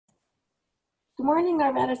Good morning,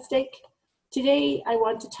 Arvada Steak. Today I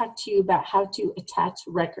want to talk to you about how to attach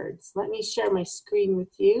records. Let me share my screen with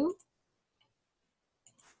you.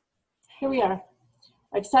 Here we are.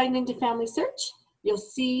 I've signed into Family Search. You'll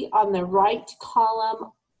see on the right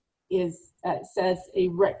column says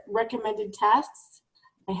recommended tasks.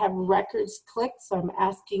 I have records clicked, so I'm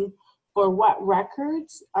asking for what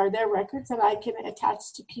records. Are there records that I can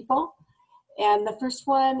attach to people? And the first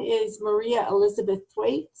one is Maria Elizabeth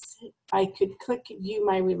Thwaites. I could click view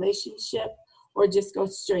my relationship or just go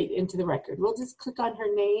straight into the record. We'll just click on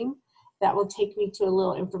her name. That will take me to a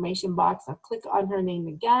little information box. I'll click on her name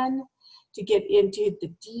again to get into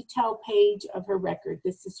the detail page of her record.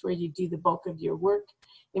 This is where you do the bulk of your work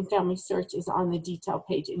in Family Search, is on the detail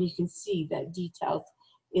page, and you can see that details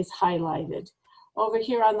is highlighted. Over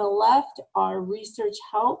here on the left are research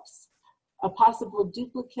helps, a possible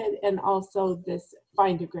duplicate, and also this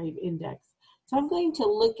find a grave index. So I'm going to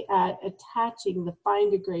look at attaching the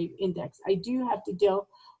find a grave index. I do have to deal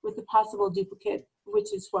with the possible duplicate,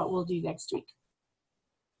 which is what we'll do next week.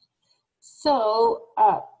 So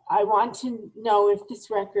I want to know if this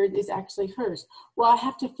record is actually hers. Well, I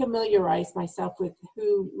have to familiarize myself with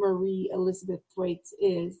who Marie Elizabeth Thwaites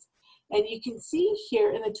is. And you can see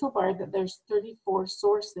here in the toolbar that there's 34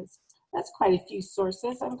 sources. That's quite a few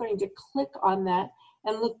sources. I'm going to click on that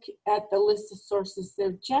and look at the list of sources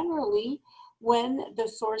there. Generally, when the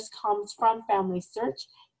source comes from Family Search,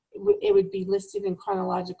 it would be listed in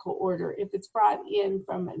chronological order. If it's brought in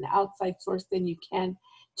from an outside source, then you can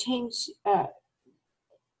change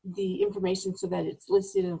the information so that it's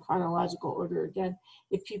listed in chronological order again.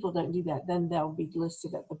 If people don't do that, then they'll be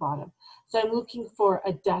listed at the bottom. So I'm looking for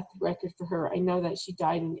a death record for her. I know that she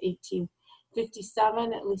died in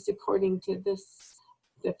 1857, at least according to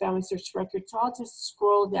the Family Search record. So I'll just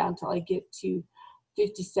scroll down till I get to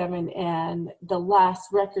 57, and the last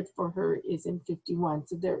record for her is in 51.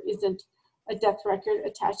 So there isn't a death record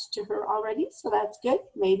attached to her already, so that's good.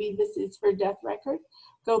 Maybe this is her death record.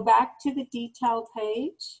 Go back to the detail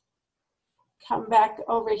page. Come back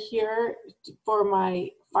over here for my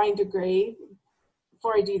find a grave.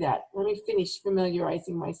 Before I do that, let me finish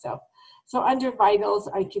familiarizing myself. So under vitals,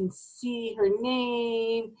 I can see her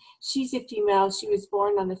name. She's a female. She was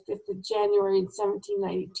born on the 5th of January in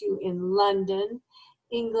 1792 in London,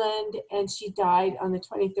 England, and she died on the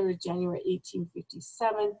 23rd of January,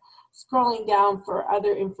 1857. Scrolling down for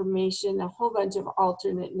other information, a whole bunch of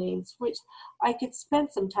alternate names, which I could spend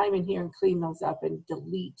some time in here and clean those up and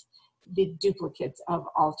delete the duplicates of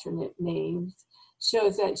alternate names.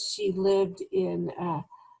 Shows that she lived in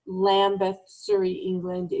Lambeth, Surrey,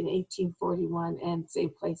 England in 1841, and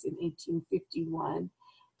same place in 1851.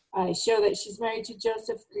 I show that she's married to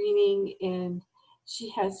Joseph Greening, and she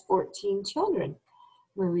has 14 children.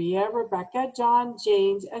 Maria, Rebecca, John,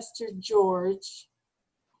 James, Esther, George,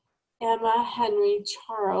 Emma, Henry,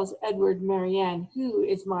 Charles, Edward, Marianne, who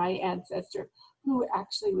is my ancestor, who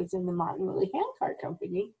actually was in the Martin Lilly Handcart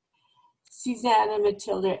Company, Susanna,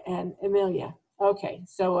 Matilda, and Amelia. Okay,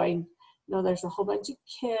 so I know there's a whole bunch of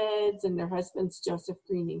kids, and their husband's Joseph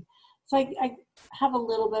Greening. So I have a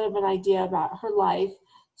little bit of an idea about her life.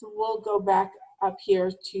 So we'll go back up here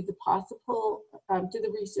to the possible, to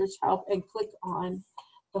the research help, and click on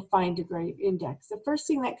the find a grave index. The first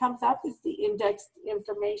thing that comes up is the indexed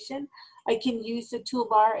information. I can use the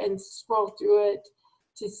toolbar and scroll through it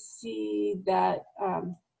to see that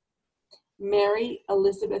Mary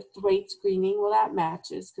Elizabeth Thwaites Greening, well, that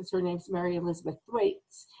matches because her name's Mary Elizabeth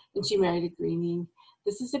Thwaites, and she married a Greening.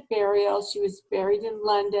 This is a burial. She was buried in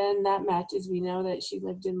London. That matches. We know that she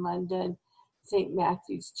lived in London, St.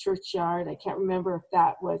 Matthew's Churchyard. I can't remember if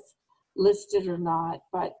that was listed or not,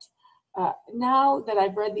 but now that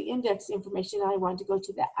I've read the index information, I want to go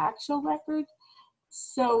to the actual record.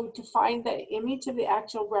 So to find the image of the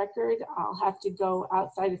actual record, I'll have to go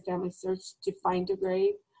outside of Family Search to find a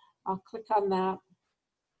grave. I'll click on that.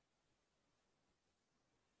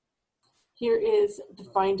 Here is the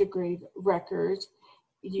find a grave record.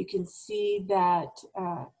 You can see that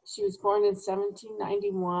she was born in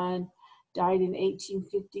 1791, died in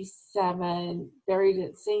 1857, buried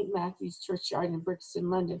at St. Matthew's Churchyard in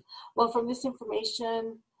Brixton, London. Well, from this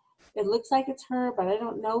information, it looks like it's her, but I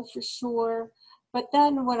don't know for sure. But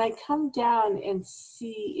then when I come down and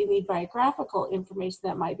see any biographical information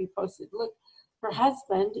that might be posted, look, her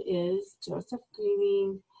husband is Joseph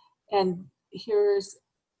Greening, and here's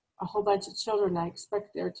a whole bunch of children. I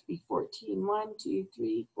expect there to be 14. 1, 2,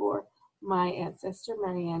 3, 4. My ancestor,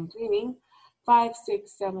 Marianne Greening. 5,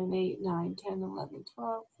 6, 7, 8, 9, 10, 11,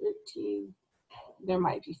 12, 13. There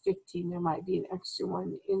might be 15. There might be an extra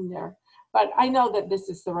one in there. But I know that this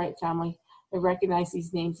is the right family. I recognize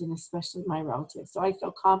these names and especially my relatives. So I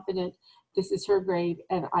feel confident this is her grave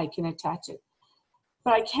and I can attach it.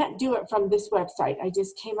 But I can't do it from this website. I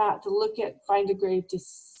just came out to look at Find a Grave to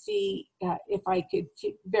see if I could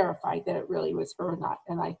verify that it really was her or not.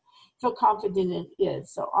 And I feel confident it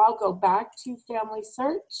is. So I'll go back to Family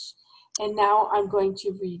Search, and now I'm going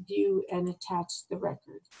to review and attach the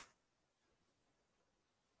record.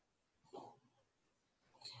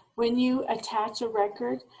 When you attach a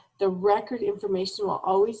record, the record information will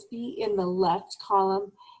always be in the left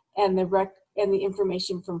column, and the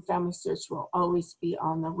information from Family Search will always be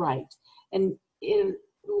on the right. And it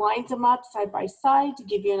lines them up side by side to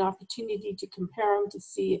give you an opportunity to compare them to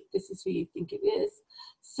see if this is who you think it is.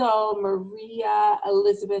 So Maria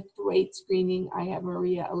Elizabeth Thwaites screening, I have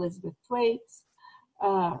Maria Elizabeth Thwaites.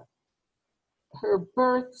 Her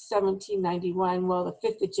birth, 1791, well, the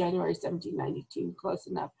 5th of January, 1792, close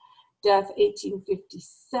enough. Death,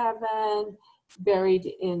 1857, buried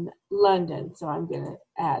in London. So I'm going to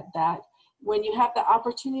add that. When you have the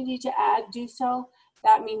opportunity to add, do so.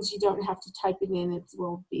 That means you don't have to type it in. It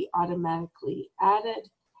will be automatically added.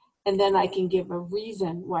 And then I can give a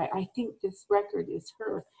reason why I think this record is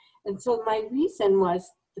her. And so my reason was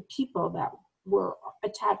the people that were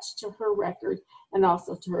attached to her record and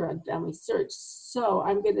also to her on Family Search. So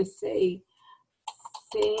I'm going to say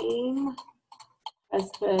same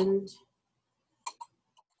husband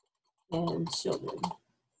and children.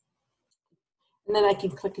 And then I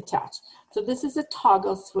can click attach. So this is a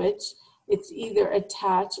toggle switch. It's either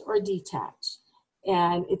attach or detach.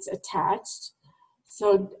 And it's attached.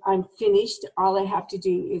 So I'm finished. All I have to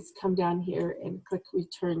do is come down here and click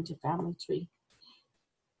return to family tree.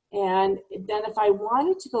 And then if I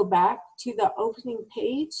wanted to go back to the opening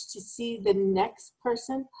page to see the next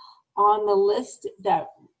person on the list that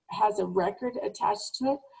has a record attached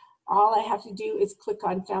to it, all I have to do is click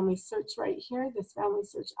on Family Search right here, this Family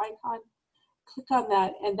Search icon. Click on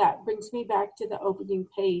that, and that brings me back to the opening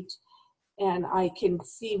page. And I can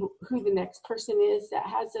see who the next person is that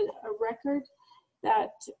has a record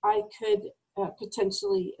that I could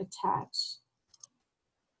potentially attach.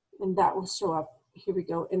 And that will show up, here we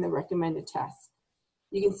go, in the recommended task.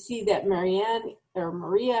 You can see that Marianne or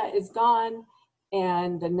Maria is gone,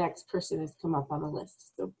 and the next person has come up on the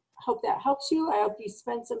list. So I hope that helps you. I hope you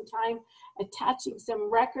spend some time attaching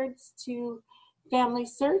some records to Family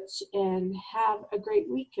Search, and have a great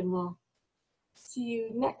week, and we'll see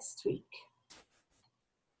you next week.